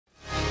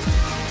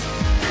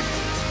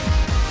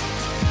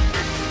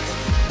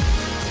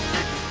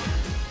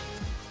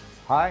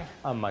Hi,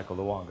 I'm Michael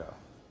Luongo.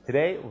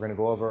 Today we're going to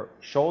go over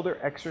shoulder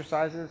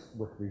exercises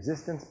with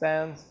resistance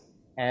bands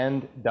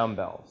and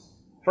dumbbells.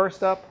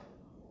 First up,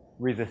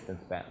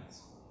 resistance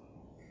bands.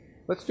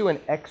 Let's do an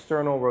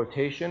external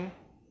rotation,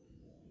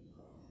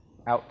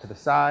 out to the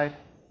side,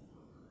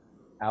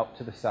 out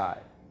to the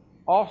side.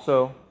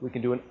 Also, we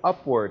can do an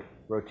upward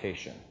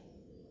rotation.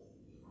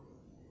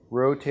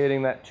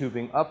 Rotating that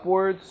tubing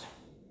upwards.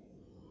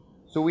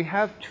 So we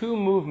have two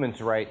movements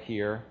right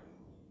here.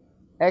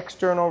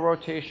 External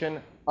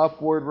rotation,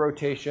 upward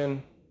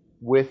rotation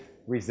with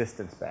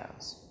resistance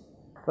bands.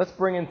 Let's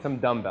bring in some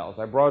dumbbells.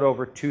 I brought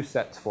over 2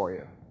 sets for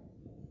you.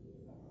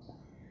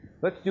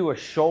 Let's do a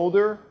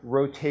shoulder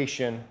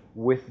rotation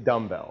with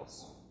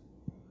dumbbells.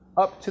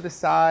 Up to the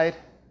side,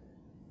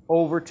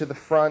 over to the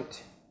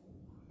front,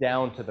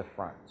 down to the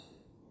front.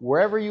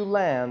 Wherever you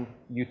land,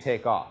 you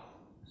take off.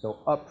 So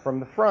up from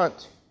the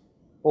front,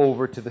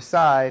 over to the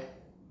side,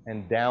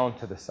 and down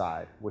to the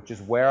side, which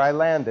is where I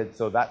landed,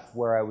 so that's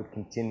where I would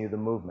continue the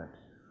movement,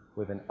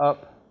 with an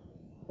up,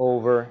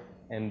 over,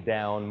 and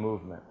down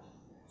movement.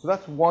 So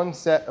that's one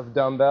set of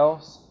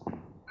dumbbells.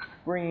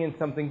 Bringing in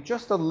something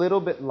just a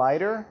little bit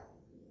lighter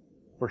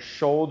for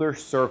shoulder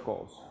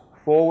circles.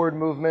 Forward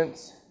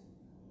movements,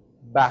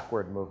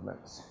 backward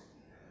movements.